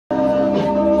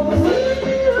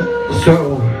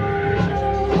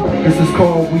is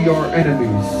called We Are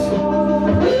Enemies.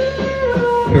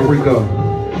 Here we go.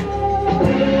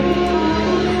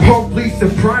 Hardly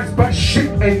surprised by shit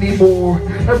anymore.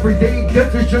 Everyday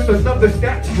death is just another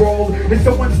stats scroll in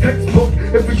someone's textbook.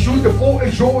 If you shoot the floor,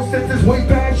 it's yours. Since it's way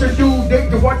past your due date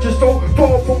to watch your soul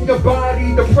fall from your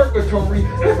body to purgatory.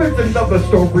 Heaven's another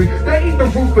story. That ain't the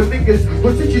roof for niggas.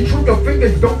 But since you trigger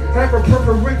fingers don't have a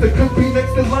preference, it could be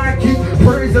next in line. Keep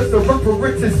praise as a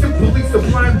reference and simply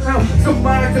sublime. How some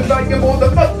minds are like more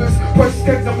than others. Price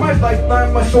tags on my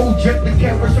lifeline. My soul gently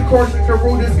canvas across the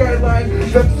road and skyline.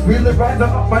 That's really rising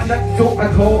up my neck, so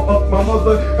I call up my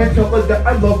mother and tell her that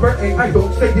I love her, and I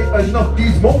don't say it enough.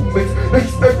 These moments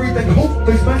makes everything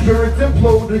hopeless. My spirits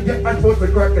imploded, yet I'm supposed to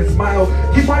crack a smile.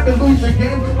 Keep my delusion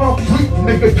game complete,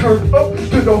 nigga turned up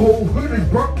to the whole hood is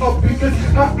burnt up because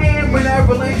I am an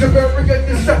avalanche of arrogant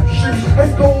deception.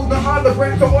 Let's go the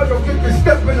hologram so I don't get to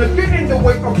step in again in the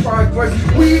way of progress.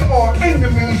 We are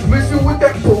enemies, missing with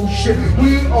that bullshit.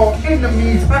 We are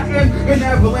enemies. I am an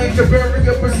avalanche of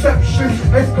arrogant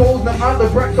perception. Let's go the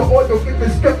hologram so I don't get to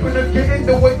step in again in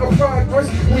the way of progress.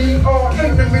 We are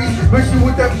enemies, missing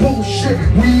with that bullshit.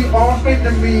 We are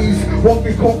enemies.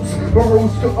 Walking coats,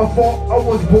 burrows to a vault. I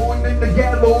was born in the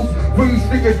gallows,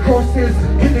 raised in the crosshairs.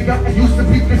 Kindergarten used to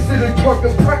be considered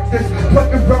target practice.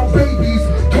 Plucking brown babies,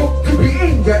 taught to be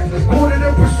aimed at. Cornered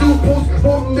and pursued,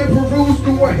 postmortem and perused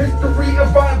through a history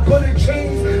of violent blood and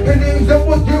chains. And names that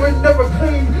were given, never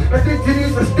claimed.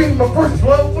 Identities esteemed. My first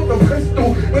love was a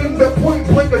pistol, aimed at point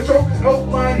blank, a chalk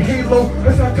outline halo.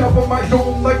 That's on top of my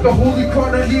dome like the holy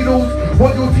crown of needles.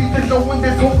 Loyalty to knowing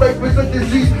this whole life is a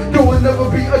disease. There will never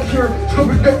be a cure.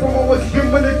 Scrubbing death from our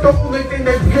skin when it's the only thing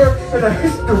that's pure in a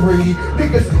history.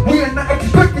 Niggas, we are not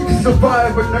expected to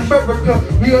survive in America.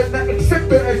 We are not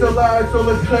accepted as alive, so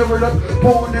let's clear it up.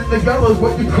 Born in the gallows,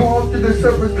 what you call to the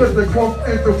service, cause the cross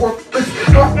is the worthless.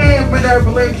 I am an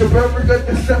avalanche of arrogant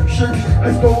deception.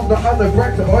 Let's go the other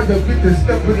branch of all you get to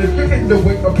step in and get in the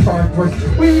way of progress.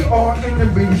 We are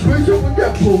enemies, we're doing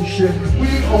that bullshit. We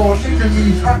are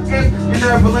enemies. I am an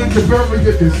avalanche of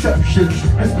arrogant deception.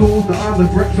 Let's go the other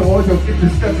branch of all you get to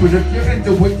step in and get in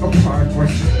the way of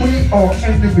progress. We are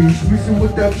enemies, we're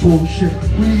doing that bullshit.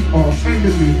 We are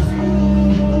enemies.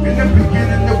 In the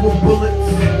beginning there were bullets,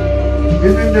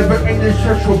 and then never ended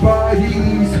sexual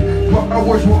bodies. But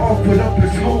ours were offered up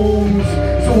as homes,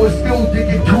 so we're still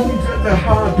digging tombs as a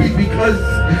hobby. Because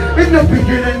in the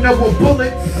beginning there were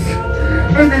bullets,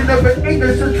 and they never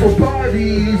ended sexual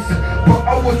bodies. But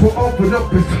ours were offered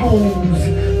up as homes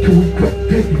till we quit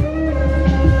digging.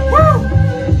 Woo!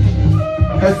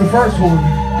 That's the first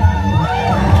one.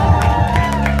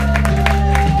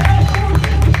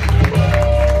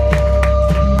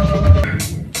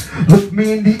 Look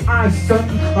me in the eye, son,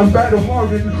 I'm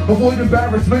battle-hardened. Avoid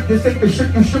embarrassment, this ain't the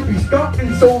shit you should be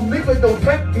starting. So nigga, don't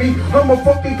tempt me, I'm a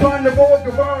fucking carnivore.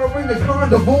 Devouring the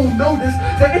carnival. Notice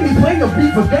that any plan of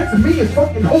beef against me is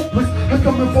fucking hopeless. I'm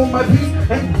coming for my peace,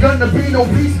 ain't gonna be no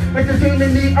peace.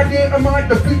 Entertaining the idea of my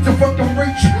defeat to fucking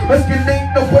reach. Let's get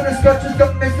ain't no butterscotch,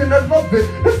 got next and I love it.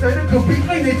 I said it could be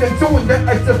anything, doing that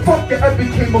I said fuck it, I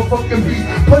became a fucking beast.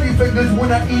 Plenty fingers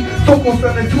when I eat, so close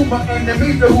to my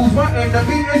enemies. So who's my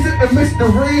enemy? Is it a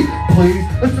mystery? Please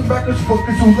listen back to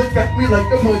fuckers who look at me like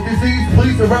I'm a disease.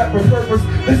 Please a rap for purpose.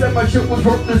 They said my shit was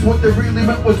worthless, what they really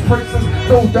meant was priceless.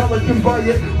 No dollar can buy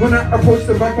it. When I approach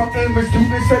the back, my aim is to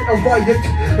incite a riot.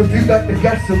 If you got the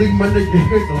gasoline, my nigga,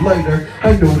 here's a lighter.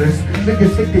 I know this,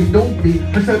 niggas think they know me.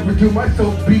 I said to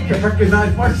myself, be can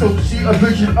recognize myself. See a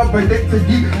vision of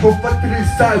identity reflected in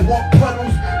sidewalk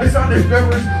puddles. It's honest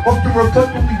errors, often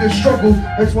reflect only the struggle.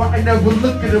 That's why I never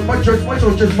look at it. My church,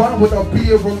 just fine without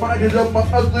being reminded of my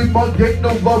ugly mug. Ain't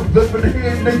no love living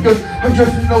here, nigga. I'm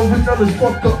just an overzealous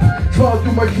fuck up. Smile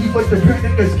through my teeth like the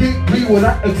panic escape me when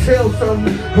I exhale, son.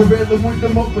 Reveal the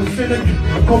wisdom of a cynic.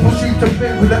 Couple sheets of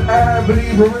paper with the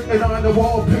irony written on the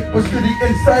wallpaper. To the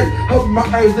inside of my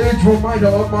eyelids, reminder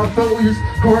of my failures.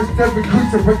 Chorus every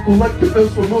crease and recollect the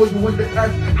feels familiar when they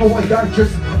ask how I got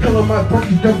just killing my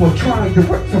brain devil trying to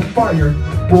wreck some fire.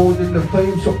 Born in the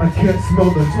flames so I can't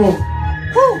smell the smoke.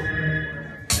 Woo!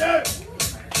 Yeah.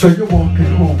 So you're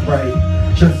walking home, right?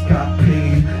 Just got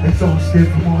paid, exhausted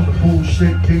from all the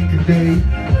bullshit day to day.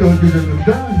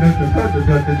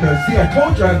 See, I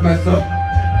told you I'd mess up.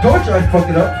 Told you I'd fuck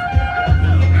it up.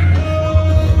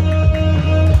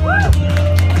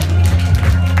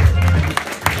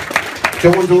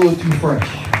 That one's a little too fresh.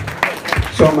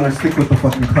 So I'm gonna stick with the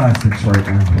fucking classics right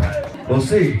now. We'll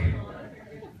see.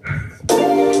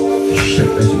 Shit,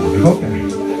 this one.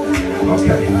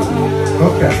 Okay.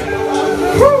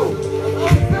 Woo!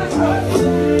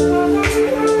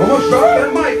 Almost dropped that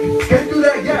mic. Can't do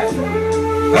that yet.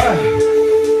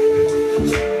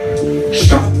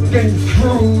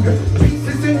 screwed.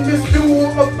 Pieces in the stew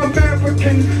of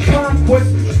American conquest.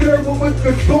 Stir with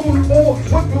the spoon or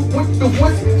whip with the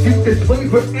whisk. See the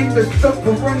flavor in the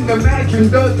suffering. Imagine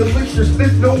the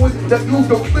deliciousness knowing that you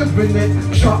don't live in it.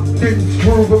 Chopped and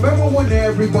screwed. Remember when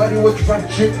everybody was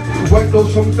ratchet? White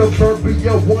girls from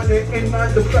suburbia wanted in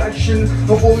line the fashion.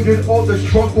 Avoided all the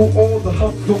struggle, all the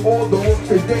hustle, all the work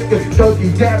to get the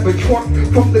duggy dab and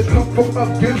twerk from the comfort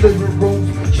of delivery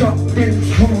rooms. Chopped and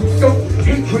screwed. So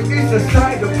hatred is a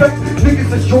side effect. Niggas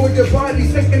destroy your body,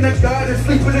 thinking that God is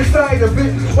sleeping inside of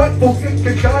it. White folks hate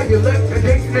the dialect,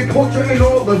 against their culture and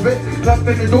all of it.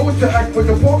 Knocking the door to act for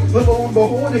the poor, but lo and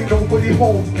behold, ain't nobody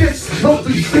home. This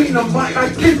lovely scene of my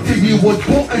identity was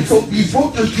born until these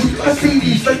roaches. I see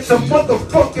these like some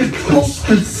motherfucking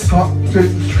posters. Chopped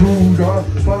and screwed, our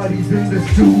bodies in the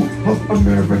stew of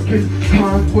American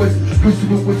conquest.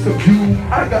 Pursuing with some view.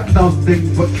 I got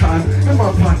nothing but time in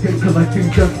my pocket,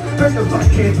 collecting just venom I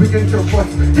can't begin to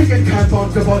rust. Taking time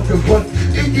bombs about the bus.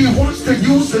 Iggy wants to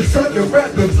use the southern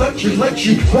rap reflection like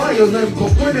she violent,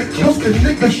 but when it comes to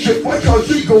nigga shit, watch how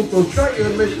she go so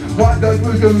silent. Why does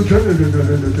we do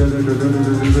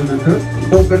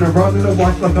walking around in a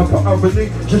watch like a priority?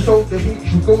 Just so the heat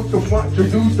you go to watch your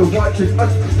news to watching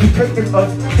us, you taking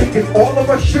all of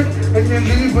our shit and then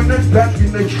leaving us back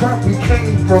in the trap we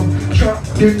came from.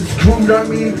 Chopped and screwed. I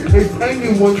mean, is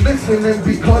anyone listening?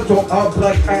 Because all our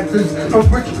black asses are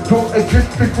rich, don't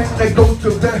exist. The thing that goes to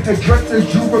their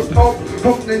headdresses, you report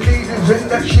from the natives and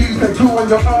that she's tattoo on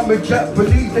your arm in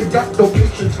Japanese. They got no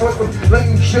patience for some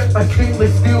lame shit like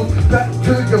stainless steel. Back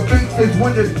to your faces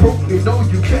when it's broke, you know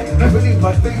you can't believe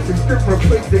my face is different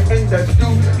places and that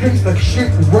stew tastes like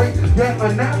shit, right? Yeah,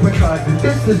 unappetizing.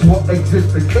 This is what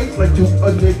exists. It tastes like to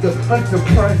a nigga,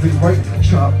 unsurprising, right?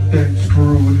 Chopped and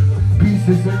screwed.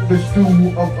 Pieces in the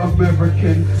stew of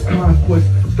American conquest.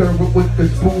 Stir it with the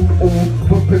spoon or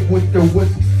whip it with the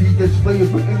whisk. See this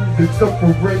flavor in the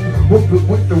suffering. Whip it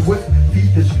with the whisk. See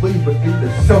this flavor in the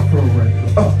suffering.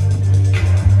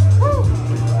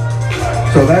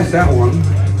 So that's that one.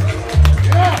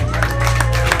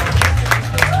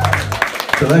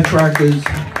 So that track is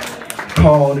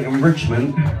called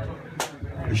Enrichment.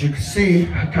 As you can see,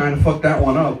 I kind of fucked that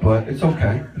one up, but it's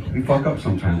okay. We fuck up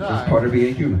sometimes. It's part of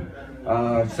being human.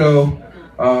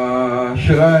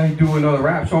 Should I do another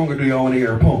rap song or do you want to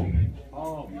hear a poem?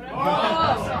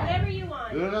 Whatever you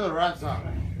want. Do another rap song.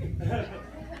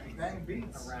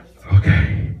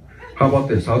 Okay. How about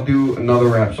this? I'll do another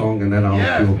rap song and then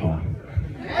I'll do a poem.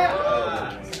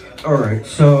 Alright,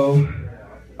 so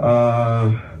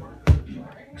I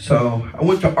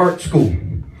went to art school.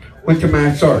 Went to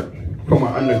mass art for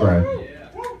my undergrad.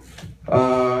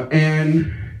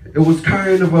 And it was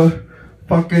kind of a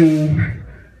fucking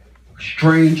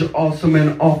strange, awesome,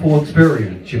 and awful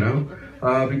experience, you know?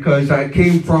 Because I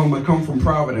come from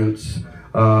Providence,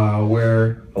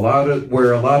 where a lot of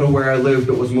where I lived,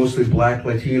 it was mostly Black,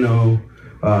 Latino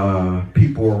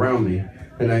people around me.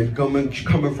 And I'm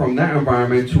coming from that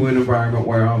environment to an environment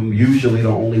where I'm usually the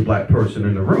only Black person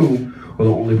in the room, or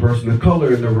the only person of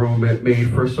color in the room. It made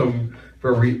for some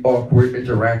very awkward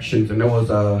interactions. And there was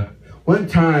one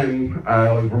time, I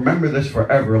remember this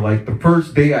forever, like the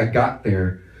first day I got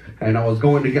there, and I was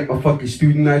going to get my fucking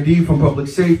student ID from public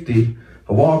safety.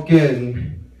 I walk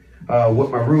in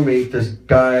with my roommate, this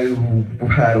guy who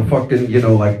had a fucking, you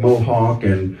know, like mohawk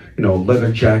and, you know,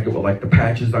 leather jacket with like the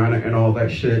patches on it and all that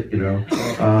shit, you know.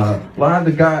 A lot of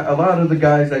the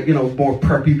guys that, you know, more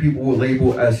preppy people would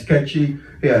label as sketchy.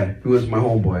 Yeah, he was my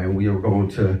homeboy, and we were going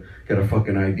to get our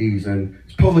fucking IDs, and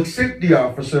this public safety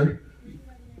officer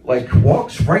like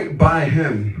walks right by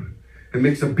him and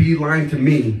makes a beeline to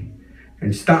me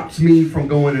and stops me from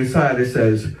going inside and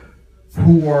says,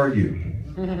 "Who are you?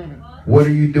 What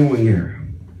are you doing here?"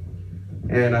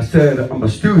 And I said, "I'm a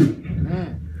student."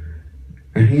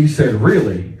 And he said,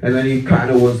 "Really?" And then he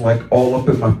kind of was like all up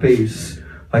in my face,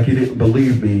 like he didn't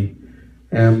believe me.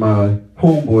 And my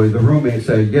homeboy, the roommate,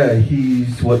 said, "Yeah,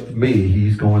 he's with me.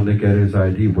 He's going to get his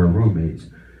ID. We're roommates."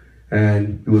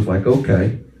 And he was like,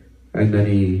 "Okay." And then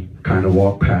he kind of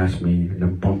walked past me and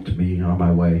then bumped me on my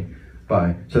way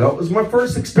by. So that was my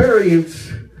first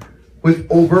experience with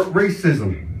overt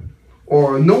racism,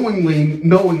 or knowing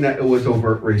that it was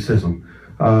overt racism.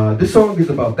 This song is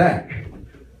about that.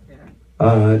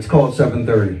 It's called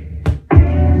 7:30.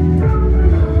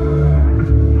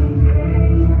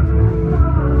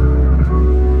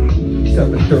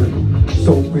 7:30,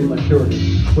 so free like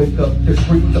 30. Wake up, the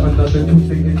screams, another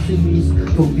Tuesday it seems.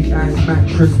 Filthy ass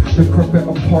mattress, decrepit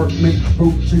apartment,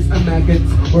 roaches and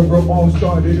maggots, where it all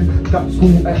started. Got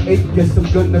school at 8, guess I'm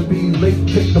gonna be late.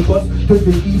 Take the bus to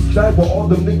the east side, where all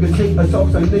the niggas hate us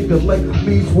off. A nigga like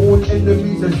me, sworn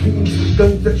enemies as teams.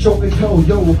 Guns that show and tell,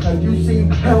 yo, have you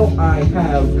seen hell? I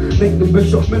have. Nathan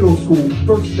Bishop Middle School,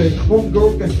 first day,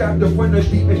 homegirl gets stabbed in front of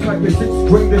the entire 6th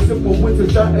grade. A simple when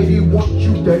society wants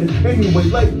you dead. Anyway,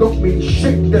 life don't mean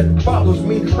shit, that follows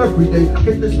me every day.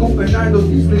 Get the school and I know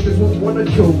these niggas won't wanna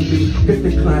kill me. Get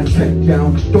the class head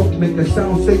down, don't make a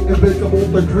sound, stay invisible.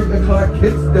 The 3 o'clock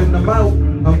hits, then I'm out.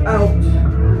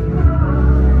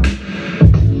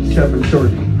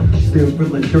 7:30, still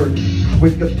feeling dirty.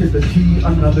 Wake up to the tea,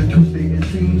 another Tuesday it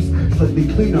seems. Slightly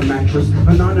cleaner mattress,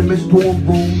 anonymous dorm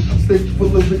room. Stage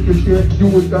full of victims here, you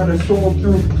ain't gotta storm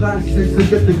through classes to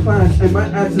get to class. And my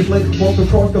ass is late, walk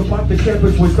across the block to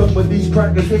campus where some of these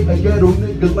crackers hate a ghetto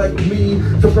nigga like me.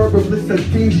 Suburban bliss as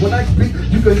teens, when I speak,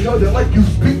 you can yell that like you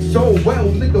speak so well,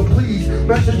 nigga please.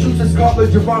 Massachusetts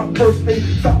College of Art, first day,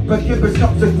 stop at campus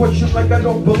cops and question like I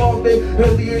don't belong. They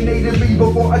alienated me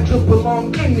before I could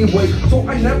belong anyway. So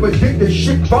I never did this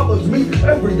shit, follows me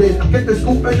every day. Get the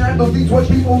scoop and handle these white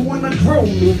people wanna drill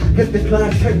me. Get the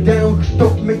class head down,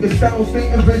 don't make a sound, stay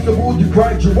invisible to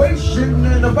graduation.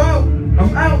 And I'm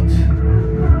out.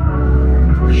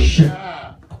 Shit.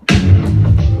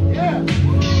 Yeah.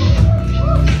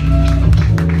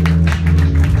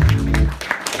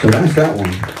 So that's that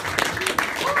one.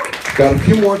 Got a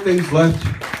few more things left.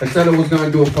 I said I was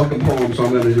gonna do a fucking poem, so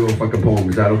I'm gonna do a fucking poem.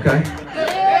 Is that okay?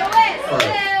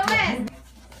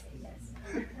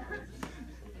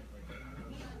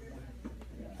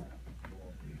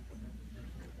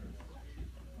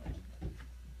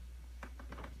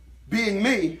 Being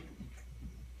me,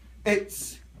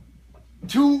 it's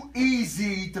too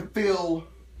easy to feel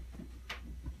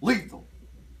lethal.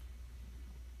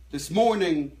 This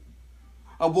morning,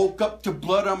 I woke up to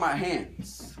blood on my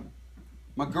hands.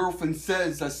 My girlfriend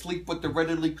says I sleep with the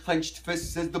readily clenched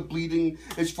fist, says the bleeding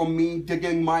is from me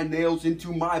digging my nails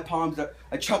into my palms.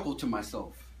 I chuckle to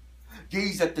myself.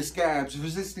 Gaze at the scabs,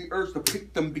 resist the urge to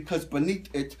pick them because beneath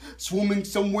it, swimming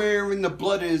somewhere in the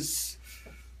blood is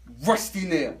rusty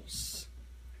nails,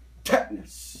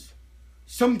 tetanus.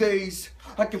 Some days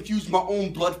I confuse my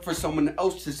own blood for someone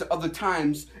else's. Other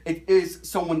times it is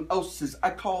someone else's.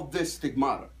 I call this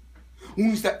stigmata.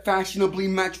 Wounds that fashionably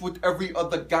match with every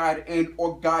other god and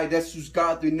or goddess whose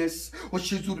godliness was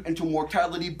chiseled into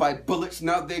mortality by bullets.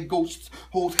 Now their ghosts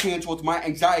hold hands with my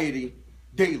anxiety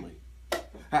daily.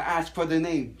 I ask for their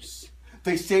names.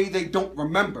 They say they don't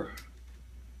remember.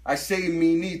 I say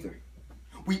me neither.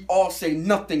 We all say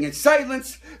nothing, and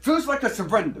silence feels like a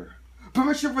surrender.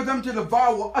 Permission for them to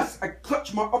devour us. I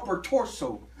clutch my upper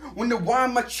torso. Wonder why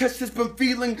my chest has been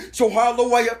feeling so hollow,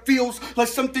 why it feels like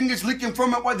something is leaking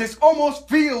from it, why this almost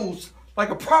feels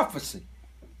like a prophecy.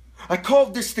 I call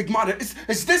this stigmata.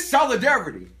 Is this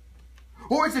solidarity?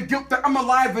 Or is it guilt that I'm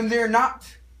alive and they're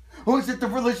not? Or is it the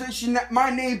realization that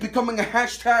my name becoming a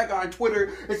hashtag on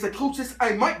Twitter is the closest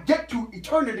I might get to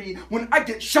eternity when I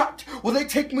get shot? Will they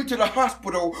take me to the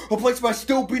hospital, replace my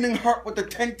still beating heart with a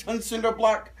 10-ton cinder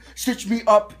block, stitch me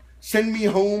up, send me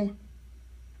home?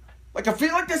 Like I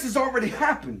feel like this has already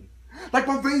happened. Like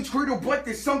my veins cradle blood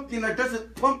is something that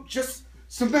doesn't pump, just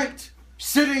cement.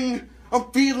 Sitting, I'm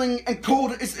feeling and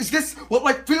cold. Is this what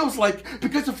life feels like?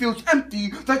 Because it feels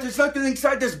empty. Like there's nothing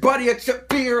inside this body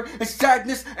except fear and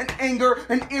sadness and anger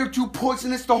and air too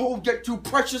poisonous to hold yet too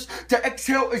precious to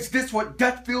exhale. Is this what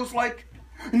death feels like?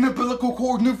 An umbilical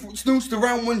cord noosed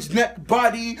around one's neck,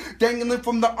 body dangling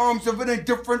from the arms of an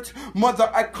indifferent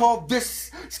mother. I call this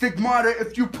stigmata.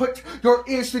 If you put your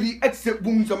ears to the exit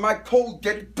wounds of my cold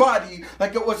dead body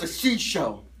like it was a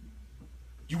seashell,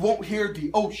 you won't hear the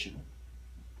ocean.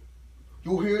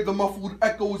 You'll hear the muffled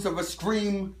echoes of a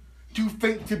scream too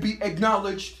faint to be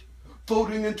acknowledged,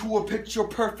 floating into a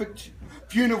picture-perfect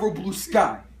funeral blue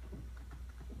sky.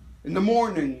 In the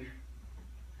morning,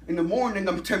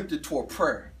 I'm tempted toward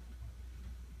prayer.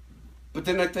 But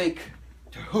then I think,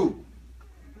 to who?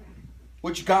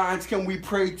 Which gods can we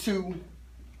pray to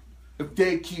if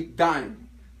they keep dying?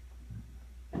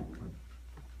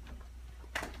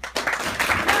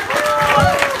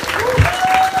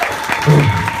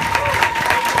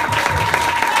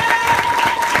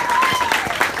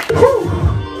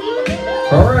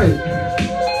 All right.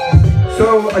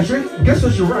 So I guess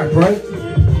I should rap, right?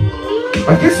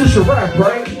 I guess I should rap,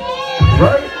 right?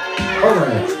 Right? All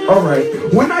right.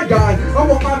 Alright, when I die, I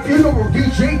want my funeral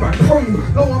DJ by cream.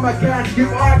 Knowing my casket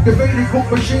will activated cook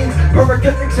machines.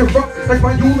 Pyrotechnics erupt like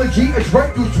my eulogy. It's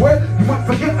right, you swear. You might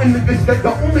forget a niggas that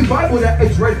the only Bible that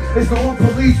is read is the old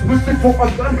police whistle for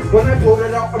a gun. When I pulled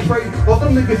it out, I prayed. All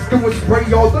them niggas do is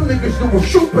spray. All them niggas do is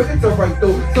shoot, but it's alright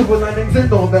though. Silver linings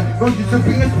and all that. No use of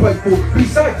being spiteful.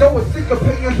 Besides, I was sick of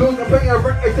paying bills and paying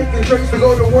rent and taking trains to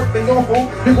go to work and go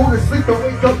home. Then go to sleep and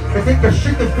wake up and take a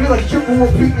shit and feel like triple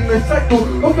repeating the cycle.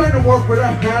 What kind of work would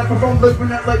I have if I'm living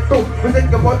that life though? But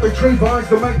think about the Trayvons,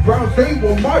 the Mike Browns, they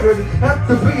were martyred. Have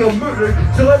to be a murdered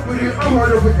celebrity. I'm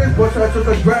harder with this bus out to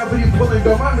the gravity pulling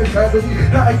down my mentality.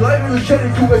 Now I glide on the shed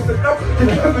into it, up to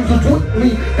the heavens with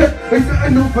me. It's a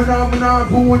new phenomenon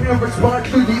brewing in response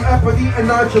to the apathy and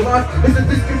nonchalance. It's a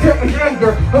discontent and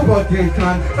anger about damn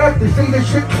time. I have to say this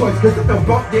shit twice cause it's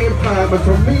about damn time. But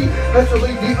for me, that's a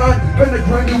lazy aunt.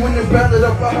 Pentagram when it battled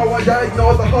up for how I died and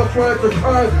all the hush riots are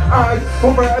crying. I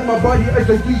over at my body as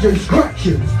a DJ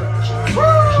scratches.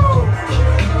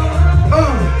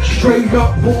 Straight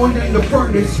up born in the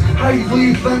furnace,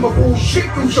 highly flammable shit,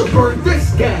 you should burn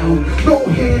this down. No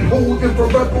hand holding for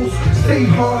rebels, stay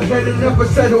hard-headed, never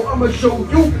settle, I'ma show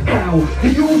you how to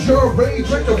use your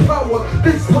rage and your power.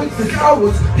 This place is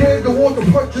ours, dare the water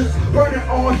punches, burn it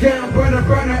all down, burn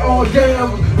it all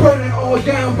down, burn it all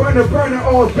down, burn it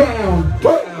all down.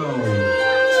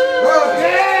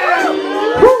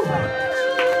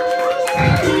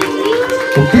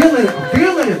 I'm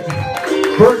feeling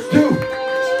it. Verse 2.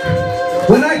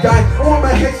 When I die, I want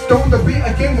my headstone to be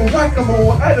a game of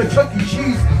whack-a-mole at a Chuck E.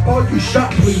 Cheese. All you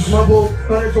shop, please, mumble.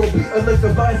 Might as well be a list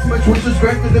of vice much, which is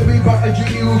granted to me by a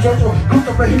genie who's also cooked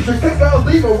up a history. Think I'll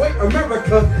leave away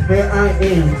America. Here I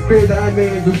am, fear that I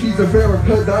man, do she's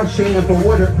America, I'm shame for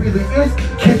what it really is.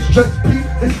 Kids just peep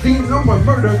the steam, no more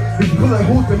murder. This bullet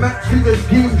holds the match to this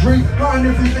game dream. Find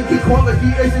if you think equality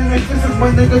isn't existence,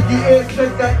 my nigga, the air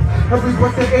said that. Every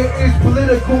breath the air is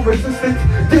political resistance.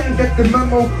 Didn't get the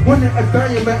memo when it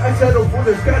environment. I settled for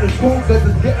the status quo cause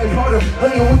it's getting harder.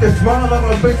 Playing with a smile on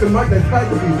my face and my that had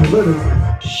to be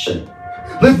political. Shit.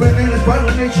 Living in this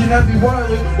violent nation, I be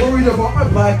wildin'. Worried about my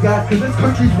black guy, cause this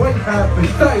country's white half is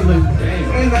silent.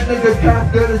 And that nigga's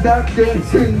half dead is out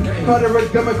dancing.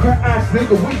 Moderate Democrat ass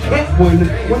nigga, we can't win.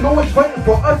 When no one's fighting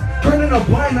for us, turning a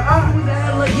blind eye. Who the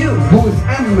hell are you? Who is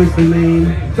M is the name.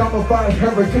 Zombified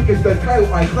heretic is the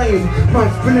title I claim.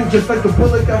 Mind spinning just like the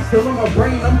bullet that's still in my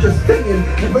brain. I'm just singing.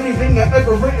 If anything I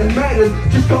ever written matters,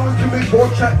 just going to me four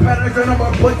chat patterns and I'm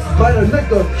a blitz by the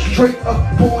nigga. Straight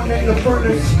up born in the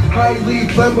furnace, highly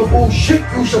flammable shit,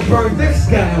 you should burn this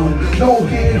down. No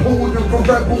hand holding for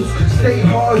rebels, stay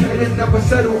hard-headed, never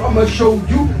settle, I'ma show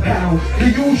you how to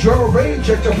use your rage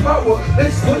at your power.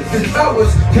 This place is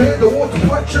ours, tear the water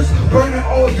punches, burn it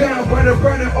all down, burn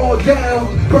it all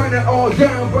down, burn it all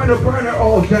down, burn it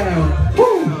all down.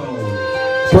 Woo!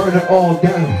 Burn it all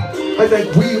down. I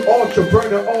think we all should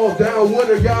burn it all down. What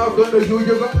are y'all gonna do?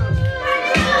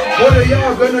 What are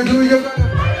y'all gonna do?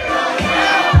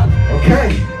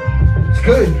 Okay.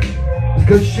 Good. It's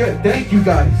good shit. Thank you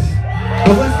guys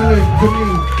for listening to me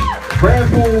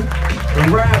ramble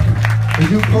and rap and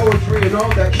do poetry and all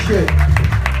that shit.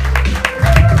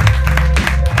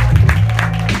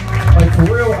 Like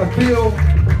for real, I feel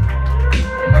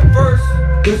at first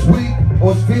this week I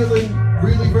was feeling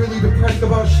really depressed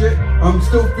about shit. I'm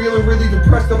still feeling really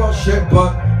depressed about shit,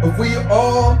 but if we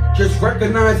all just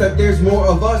recognize that there's more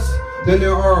of us than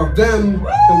there are of them,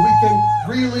 then we can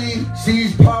really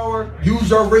seize power,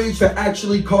 use our rage to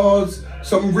actually cause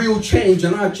some real change,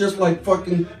 and not just like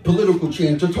fucking political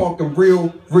change. We're talking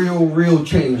real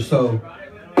change. So,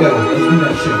 yeah, let's do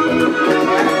that shit.